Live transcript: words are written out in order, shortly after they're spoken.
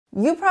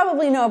You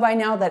probably know by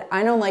now that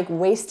I don't like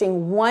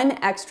wasting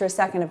 1 extra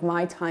second of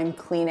my time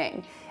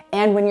cleaning.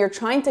 And when you're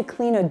trying to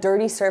clean a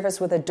dirty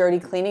surface with a dirty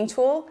cleaning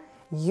tool,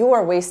 you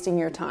are wasting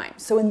your time.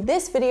 So in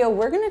this video,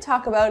 we're gonna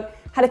talk about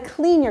how to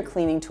clean your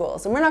cleaning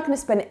tools. And we're not gonna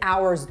spend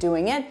hours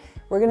doing it.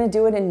 We're gonna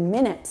do it in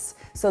minutes.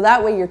 So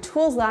that way your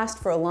tools last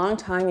for a long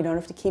time, you don't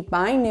have to keep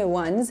buying new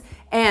ones,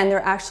 and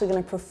they're actually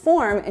gonna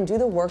perform and do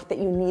the work that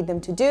you need them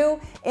to do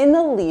in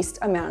the least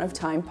amount of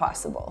time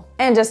possible.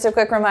 And just a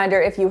quick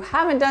reminder, if you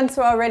haven't done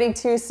so already,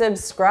 to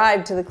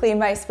subscribe to the Clean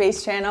My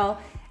Space channel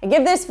and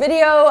give this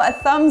video a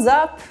thumbs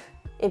up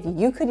if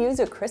you could use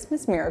a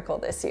Christmas miracle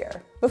this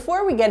year.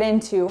 Before we get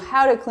into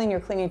how to clean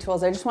your cleaning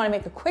tools, I just wanna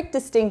make a quick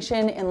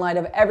distinction in light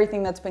of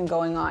everything that's been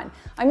going on.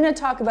 I'm gonna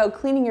talk about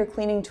cleaning your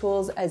cleaning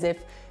tools as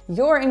if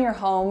you're in your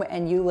home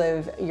and you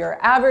live your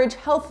average,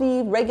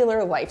 healthy,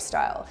 regular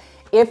lifestyle.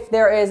 If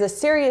there is a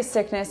serious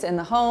sickness in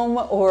the home,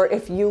 or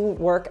if you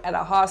work at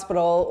a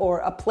hospital or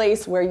a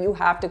place where you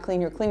have to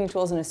clean your cleaning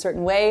tools in a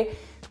certain way,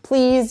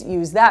 please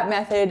use that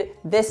method.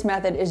 This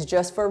method is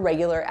just for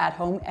regular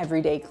at-home,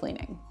 everyday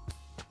cleaning.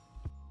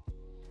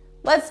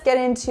 Let's get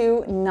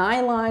into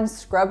nylon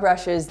scrub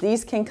brushes.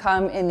 These can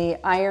come in the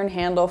iron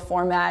handle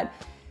format.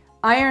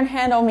 Iron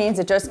handle means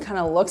it just kind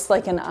of looks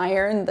like an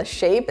iron, the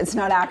shape. It's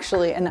not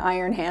actually an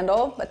iron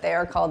handle, but they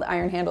are called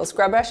iron handle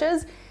scrub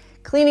brushes.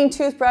 Cleaning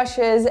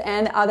toothbrushes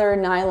and other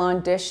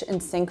nylon dish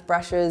and sink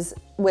brushes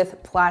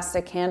with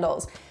plastic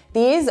handles.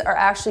 These are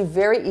actually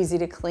very easy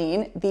to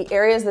clean. The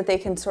areas that they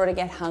can sort of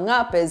get hung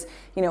up is,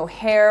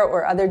 hair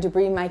or other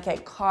debris might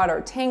get caught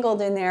or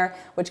tangled in there,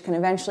 which can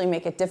eventually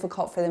make it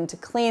difficult for them to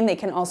clean. They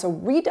can also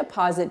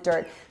redeposit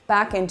dirt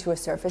back into a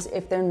surface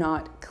if they're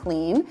not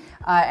clean.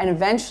 And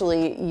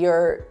eventually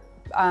your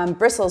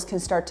bristles can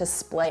start to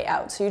splay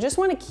out. So you just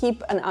want to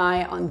keep an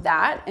eye on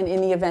that. And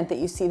in the event that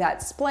you see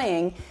that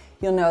splaying,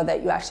 you'll know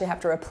that you actually have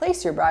to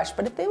replace your brush,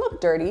 but if they look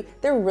dirty,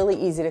 they're really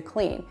easy to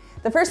clean.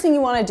 The first thing you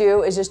wanna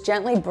do is just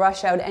gently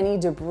brush out any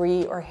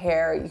debris or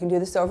hair. You can do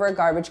this over a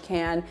garbage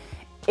can.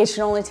 It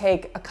should only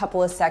take a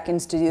couple of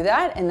seconds to do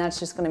that, and that's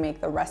just gonna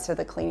make the rest of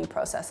the cleaning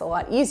process a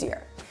lot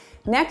easier.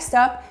 Next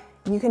up,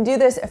 you can do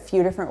this a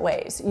few different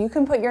ways. You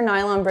can put your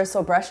nylon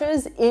bristle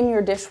brushes in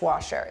your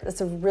dishwasher.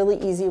 That's a really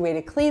easy way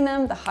to clean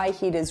them. The high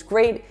heat is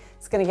great.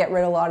 It's gonna get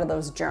rid of a lot of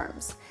those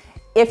germs.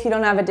 If you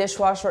don't have a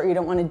dishwasher or you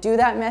don't want to do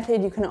that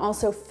method, you can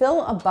also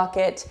fill a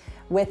bucket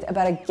with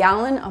about 1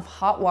 gallon of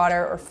hot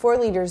water or 4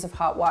 liters of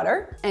hot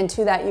water. And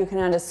to that, you can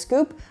add a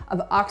scoop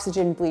of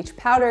oxygen bleach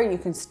powder. You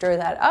can stir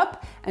that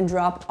up and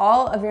drop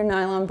all of your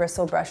nylon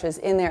bristle brushes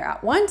in there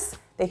at once.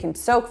 They can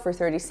soak for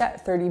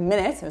 30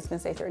 minutes, I was gonna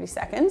say 30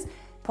 seconds.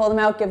 Pull them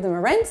out, give them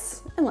a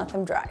rinse, and let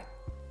them dry.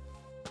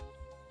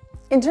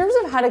 In terms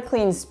of how to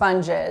clean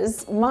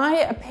sponges, my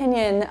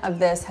opinion of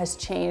this has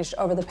changed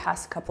over the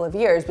past couple of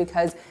years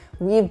because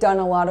we've done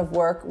a lot of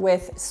work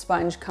with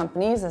sponge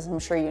companies, as I'm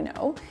sure you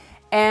know,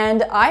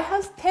 and I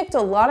have picked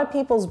a lot of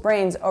people's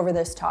brains over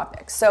this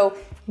topic. So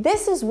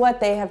this is what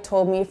they have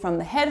told me from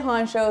the head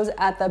honchos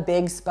at the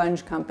big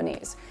sponge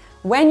companies.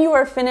 When you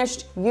are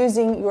finished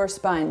using your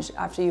sponge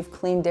after you've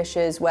cleaned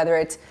dishes, whether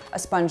it's a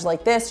sponge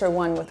like this or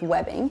one with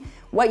webbing,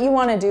 what you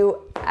want to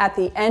do at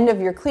the end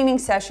of your cleaning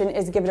session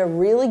is give it a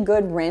really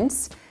good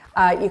rinse.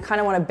 You kind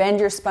of want to bend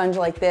your sponge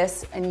like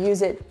this and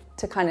use it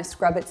to kind of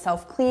scrub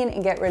itself clean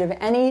and get rid of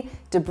any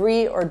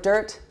debris or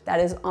dirt that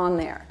is on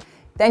there.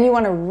 Then you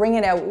want to wring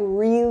it out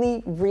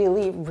really,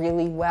 really,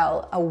 really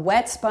well. A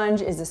wet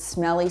sponge is a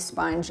smelly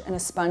sponge and a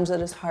sponge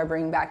that is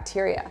harboring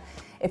bacteria.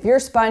 If your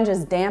sponge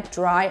is damp,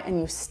 dry, and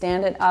you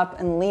stand it up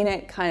and lean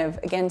it kind of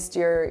against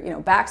your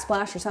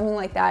backsplash or something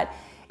like that,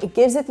 it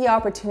gives it the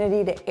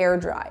opportunity to air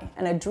dry.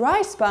 And a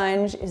dry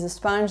sponge is a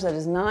sponge that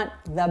is not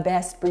the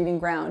best breeding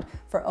ground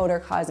for odor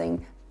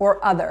causing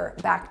or other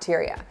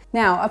bacteria.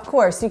 Now, of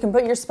course, you can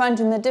put your sponge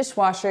in the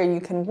dishwasher, you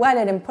can wet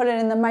it and put it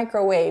in the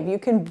microwave, you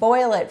can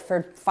boil it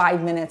for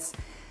 5 minutes.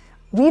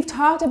 We've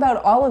talked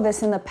about all of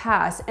this in the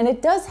past, and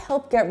it does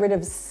help get rid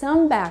of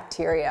some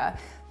bacteria,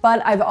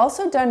 but I've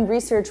also done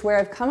research where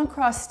I've come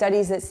across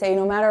studies that say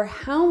no matter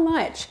how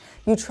much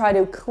you try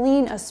to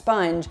clean a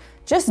sponge,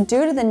 just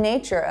due to the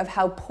nature of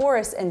how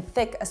porous and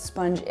thick a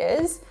sponge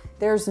is,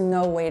 there's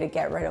no way to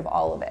get rid of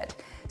all of it.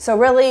 So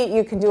really,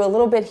 you can do a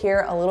little bit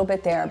here, a little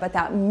bit there, but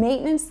that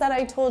maintenance that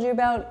I told you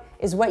about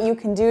is what you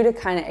can do to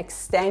kind of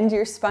extend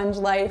your sponge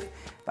life,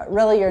 but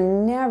really you're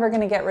never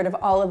gonna get rid of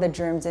all of the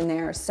germs in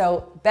there.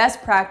 So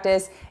best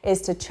practice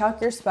is to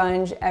chuck your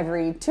sponge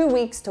every 2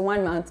 weeks to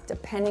 1 month,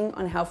 depending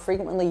on how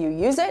frequently you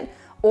use it,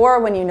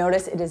 or when you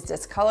notice it is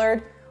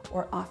discolored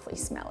or awfully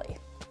smelly.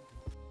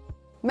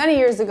 Many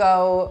years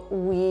ago,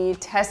 we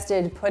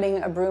tested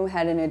putting a broom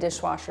head in a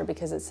dishwasher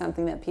because it's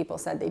something that people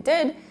said they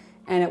did,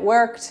 and it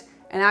worked.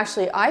 And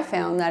actually, I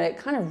found that it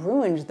kind of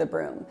ruined the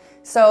broom.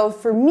 So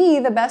for me,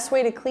 the best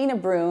way to clean a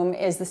broom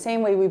is the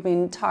same way we've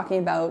been talking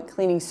about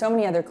cleaning so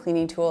many other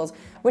cleaning tools,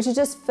 which is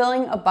just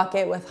filling a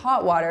bucket with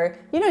hot water.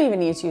 You don't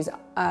even need to use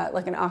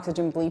like an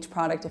oxygen bleach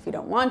product if you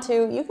don't want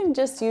to. You can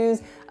just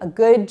use a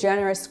good,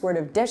 generous squirt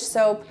of dish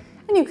soap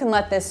and you can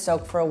let this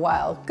soak for a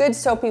while. Good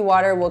soapy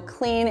water will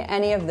clean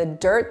any of the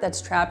dirt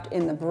that's trapped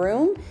in the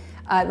broom.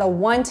 The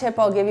one tip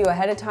I'll give you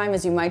ahead of time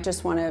is you might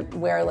just want to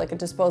wear like a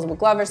disposable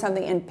glove or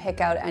something and pick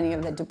out any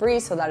of the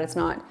debris so that it's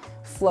not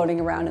floating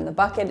around in the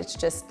bucket. It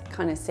just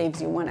kind of saves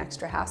you one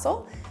extra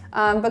hassle.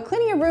 But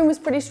cleaning your broom is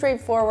pretty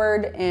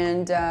straightforward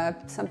and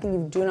something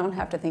you do not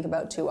have to think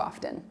about too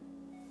often.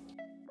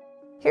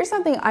 Here's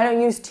something I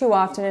don't use too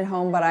often at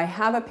home, but I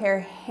have a pair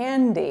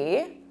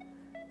handy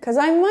because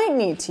I might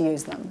need to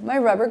use them, my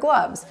rubber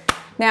gloves.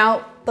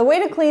 Now, the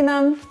way to clean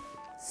them,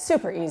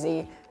 super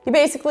easy. You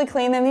basically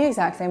clean them the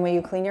exact same way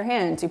you clean your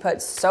hands. You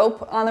put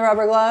soap on the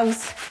rubber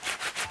gloves,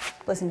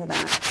 listen to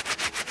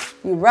that.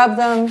 You rub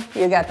them,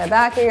 you get the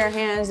back of your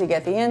hands, you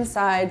get the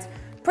insides.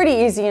 Pretty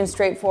easy and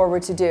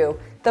straightforward to do.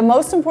 The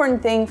most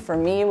important thing for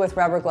me with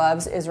rubber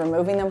gloves is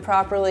removing them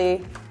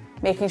properly,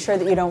 making sure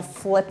that you don't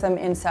flip them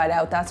inside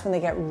out. That's when they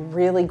get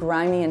really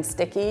grimy and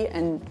sticky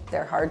and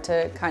they're hard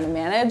to kind of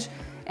manage.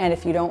 And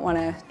if you don't want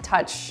to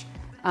touch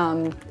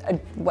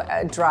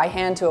a dry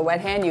hand to a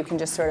wet hand, you can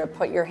just sort of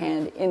put your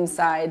hand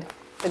inside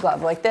the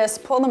glove like this,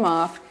 pull them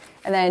off,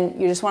 and then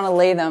you just want to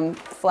lay them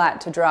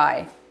flat to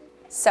dry,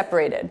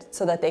 separated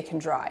so that they can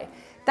dry.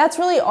 That's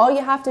really all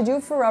you have to do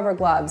for rubber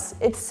gloves.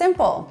 It's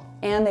simple,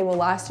 and they will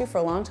last you for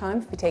a long time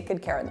if you take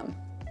good care of them.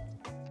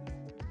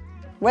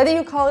 Whether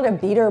you call it a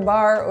beater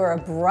bar or a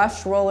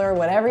brush roller,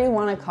 whatever you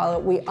want to call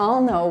it, we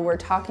all know we're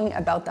talking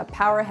about the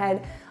power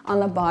head on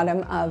the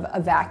bottom of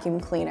a vacuum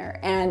cleaner.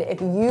 And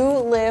if you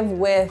live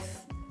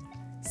with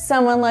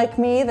someone like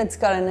me that's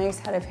got a nice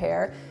head of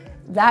hair,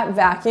 that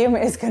vacuum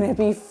is going to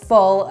be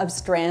full of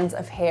strands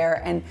of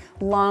hair and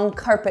long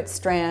carpet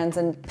strands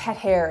and pet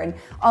hair and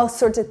all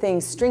sorts of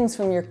things. Strings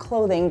from your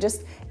clothing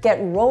just get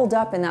rolled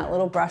up in that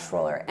little brush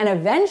roller. And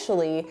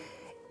eventually,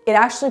 it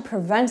actually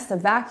prevents the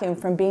vacuum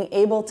from being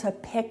able to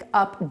pick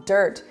up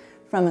dirt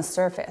from a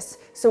surface.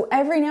 So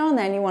every now and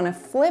then you want to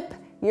flip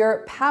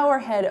your power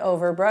head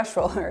over brush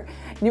roller.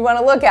 You want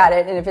to look at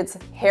it, and if it's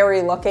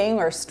hairy looking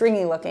or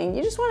stringy looking,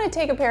 you just want to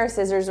take a pair of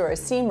scissors or a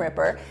seam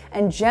ripper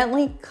and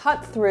gently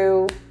cut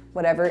through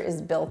whatever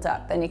is built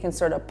up. Then you can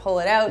sort of pull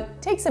it out.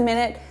 It takes a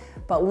minute,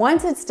 but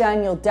once it's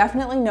done, you'll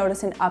definitely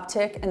notice an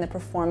uptick in the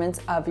performance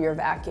of your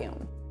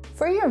vacuum.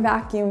 For your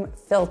vacuum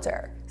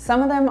filter,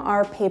 some of them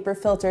are paper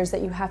filters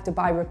that you have to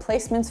buy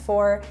replacements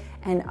for,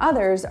 and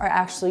others are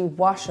actually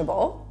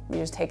washable. You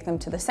just take them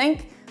to the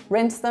sink,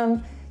 rinse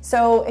them.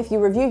 So if you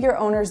review your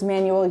owner's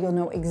manual, you'll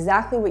know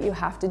exactly what you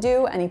have to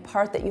do, any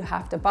part that you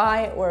have to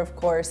buy, or of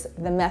course,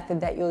 the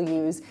method that you'll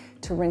use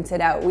to rinse it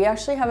out. We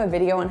actually have a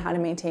video on how to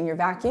maintain your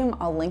vacuum.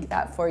 I'll link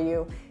that for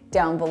you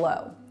down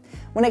below.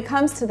 When it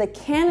comes to the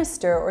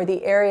canister or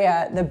the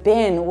area, the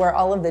bin where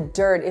all of the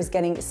dirt is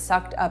getting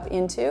sucked up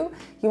into,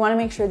 you want to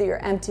make sure that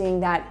you're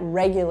emptying that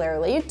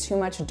regularly. Too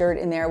much dirt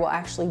in there will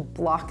actually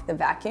block the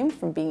vacuum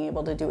from being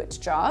able to do its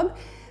job.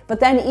 But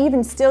then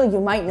even still,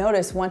 you might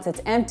notice once it's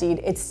emptied,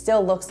 it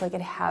still looks like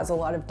it has a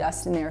lot of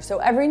dust in there. So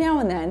every now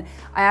and then,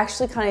 I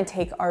actually kind of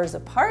take ours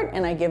apart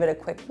and I give it a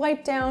quick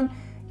wipe down.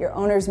 Your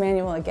owner's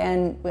manual,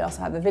 again, we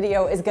also have a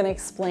video, is going to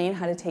explain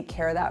how to take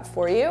care of that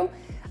for you.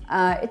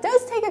 It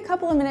does take a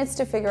couple of minutes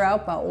to figure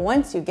out, but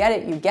once you get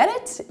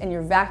it, and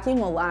your vacuum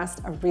will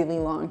last a really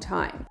long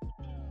time.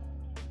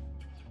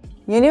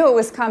 You knew it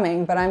was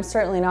coming, but I'm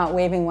certainly not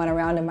waving one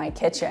around in my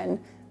kitchen.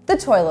 The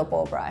toilet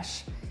bowl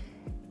brush.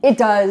 It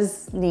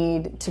does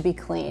need to be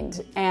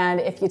cleaned,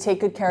 and if you take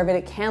good care of it,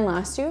 it can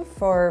last you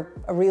for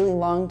a really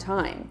long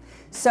time.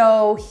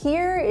 So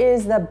here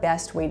is the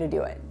best way to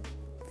do it.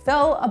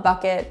 Fill a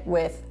bucket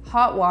with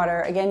hot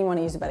water. Again, you want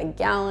to use about a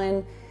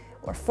gallon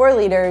or 4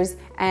 liters,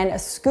 and a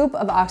scoop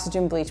of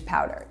oxygen bleach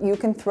powder. You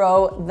can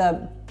throw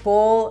the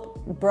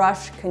bowl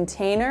brush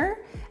container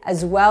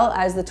as well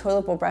as the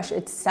toilet bowl brush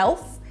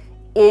itself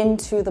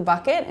into the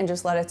bucket and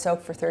just let it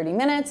soak for 30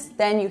 minutes.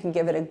 Then you can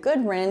give it a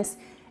good rinse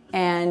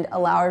and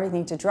allow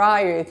everything to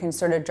dry, or you can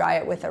sort of dry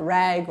it with a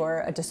rag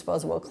or a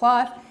disposable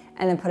cloth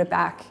and then put it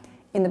back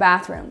in the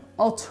bathroom.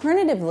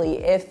 Alternatively,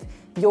 if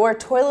your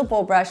toilet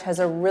bowl brush has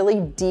a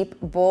really deep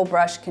bowl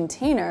brush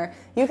container,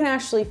 you can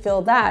actually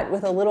fill that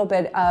with a little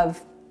bit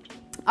of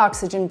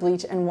oxygen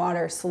bleach and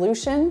water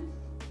solution.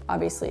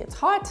 Obviously it's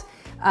hot.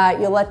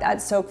 You'll let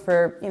that soak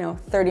for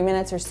 30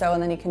 minutes or so,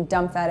 and then you can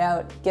dump that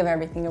out, give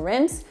everything a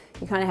rinse.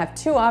 You kind of have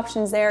 2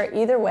 options there.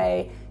 Either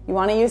way, you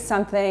want to use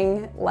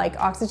something like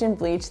oxygen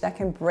bleach that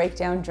can break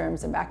down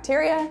germs and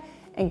bacteria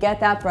and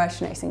get that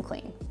brush nice and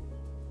clean.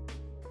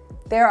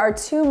 There are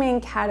 2 main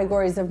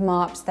categories of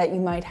mops that you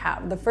might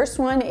have. The first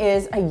one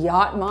is a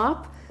yacht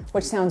mop,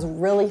 which sounds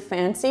really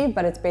fancy,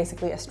 but it's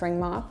basically a string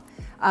mop.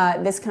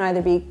 This can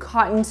either be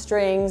cotton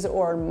strings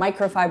or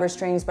microfiber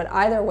strings, but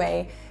either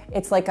way,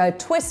 it's like a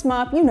twist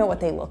mop. You know what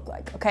they look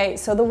like, okay?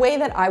 So the way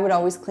that I would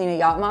always clean a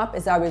yacht mop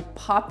is I would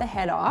pop the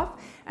head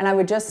off and I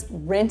would just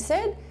rinse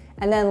it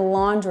and then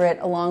launder it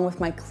along with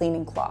my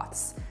cleaning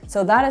cloths.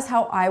 So that is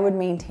how I would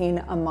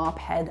maintain a mop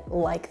head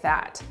like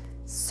that.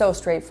 So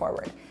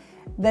straightforward.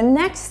 The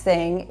next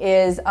thing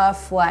is a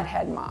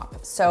flathead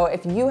mop. So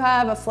if you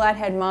have a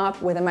flathead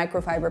mop with a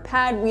microfiber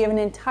pad, we have an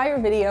entire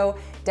video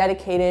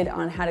dedicated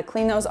on how to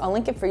clean those. I'll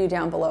link it for you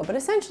down below, but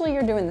essentially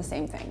you're doing the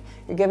same thing.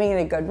 You're giving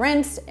it a good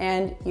rinse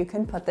and you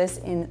can put this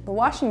in the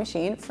washing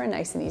machine for a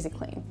nice and easy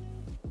clean.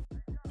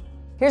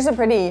 Here's a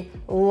pretty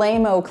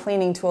lame-o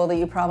cleaning tool that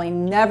you probably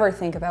never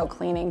think about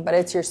cleaning, but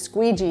it's your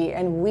squeegee,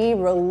 and we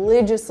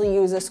religiously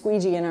use a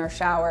squeegee in our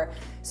shower.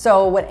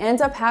 So what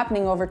ends up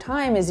happening over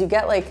time is you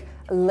get like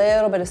a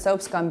little bit of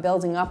soap scum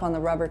building up on the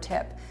rubber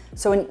tip.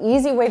 So an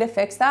easy way to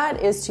fix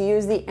that is to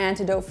use the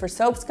antidote for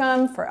soap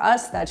scum. For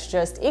us, that's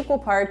just equal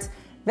parts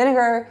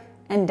vinegar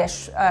and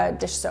dish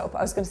soap.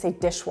 I was gonna say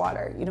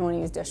dishwater. You don't wanna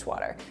use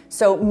dishwater.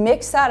 So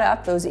mix that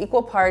up, those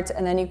equal parts,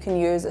 and then you can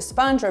use a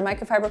sponge or a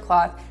microfiber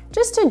cloth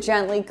just to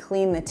gently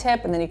clean the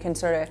tip, and then you can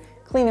sort of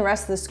clean the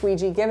rest of the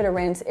squeegee, give it a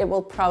rinse. It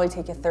will probably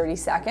take you 30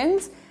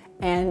 seconds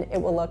and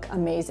it will look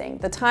amazing.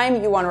 The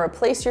time you wanna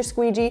replace your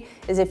squeegee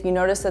is if you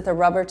notice that the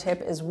rubber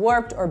tip is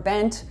warped or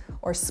bent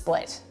or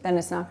split. Then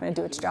it's not gonna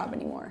do its job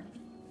anymore.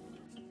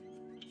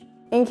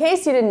 In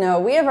case you didn't know,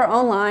 we have our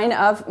own line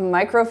of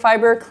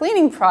microfiber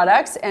cleaning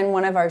products, and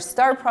one of our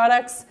star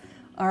products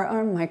are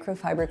our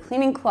microfiber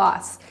cleaning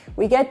cloths.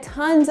 We get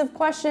tons of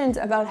questions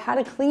about how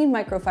to clean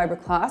microfiber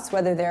cloths,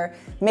 whether they're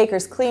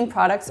Maker's Clean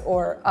products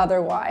or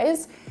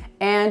otherwise,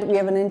 and we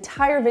have an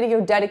entire video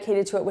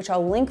dedicated to it, which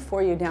I'll link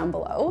for you down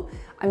below.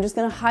 I'm just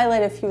gonna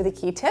highlight a few of the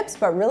key tips,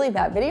 but really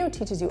that video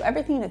teaches you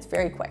everything and it's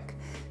very quick.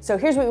 So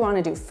here's what you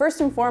wanna do.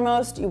 First and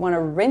foremost, you wanna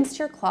rinse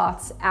your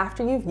cloths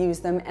after you've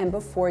used them and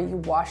before you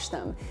wash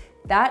them.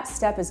 That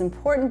step is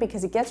important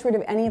because it gets rid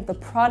of any of the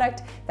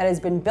product that has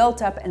been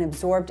built up and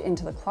absorbed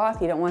into the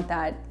cloth. You don't want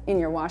that in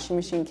your washing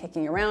machine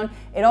kicking around.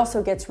 It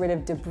also gets rid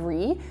of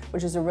debris,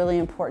 which is a really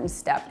important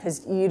step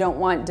because you don't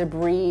want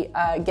debris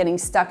getting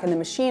stuck in the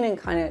machine and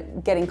kind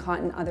of getting caught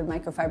in other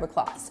microfiber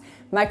cloths.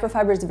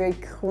 Microfiber is a very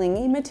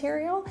clingy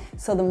material,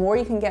 so the more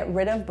you can get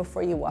rid of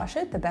before you wash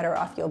it, the better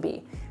off you'll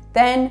be.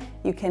 Then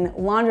you can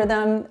launder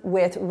them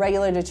with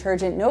regular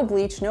detergent, no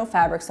bleach, no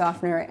fabric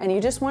softener, and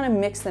you just want to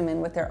mix them in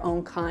with their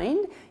own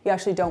kind. You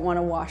actually don't want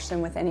to wash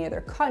them with any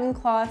other cotton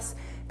cloths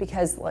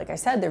because, like I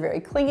said, they're very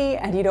clingy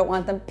and you don't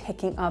want them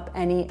picking up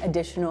any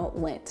additional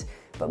lint.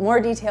 But more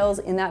details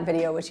in that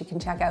video, which you can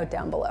check out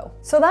down below.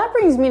 So that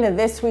brings me to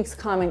this week's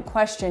comment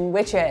question,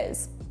 which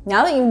is,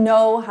 now that you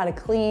know how to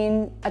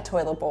clean a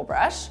toilet bowl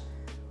brush,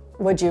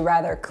 would you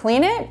rather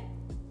clean it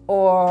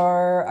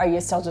or are you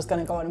still just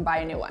going to go out and buy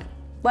a new one?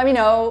 Let me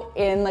know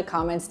in the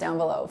comments down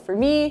below. For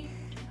me,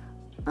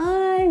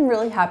 I'm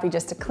really happy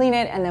just to clean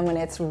it, and then when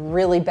it's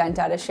really bent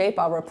out of shape,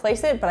 I'll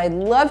replace it, but I'd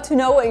love to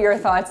know what your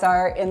thoughts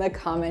are in the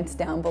comments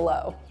down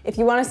below. If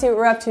you want to see what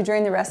we're up to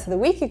during the rest of the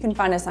week, you can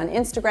find us on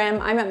Instagram.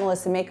 I'm at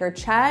Melissa Maker.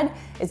 Chad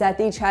is at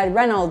the Chad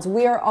Reynolds.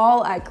 We are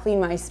all at Clean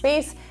My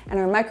Space, and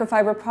our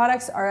microfiber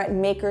products are at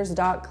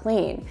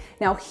makers.clean.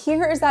 Now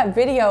here is that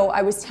video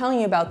I was telling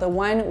you about, the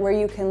one where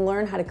you can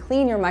learn how to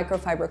clean your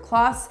microfiber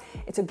cloths.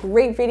 It's a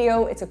great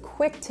video, it's a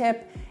quick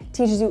tip,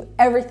 teaches you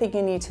everything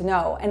you need to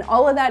know. And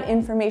all of that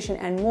information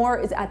and more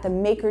is at the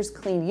Maker's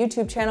Clean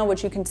YouTube channel,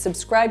 which you can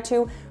subscribe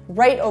to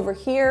right over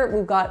here.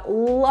 We've got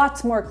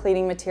lots more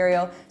cleaning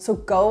material, so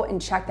go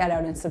and check that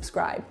out and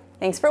subscribe.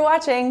 Thanks for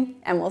watching,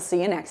 and we'll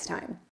see you next time.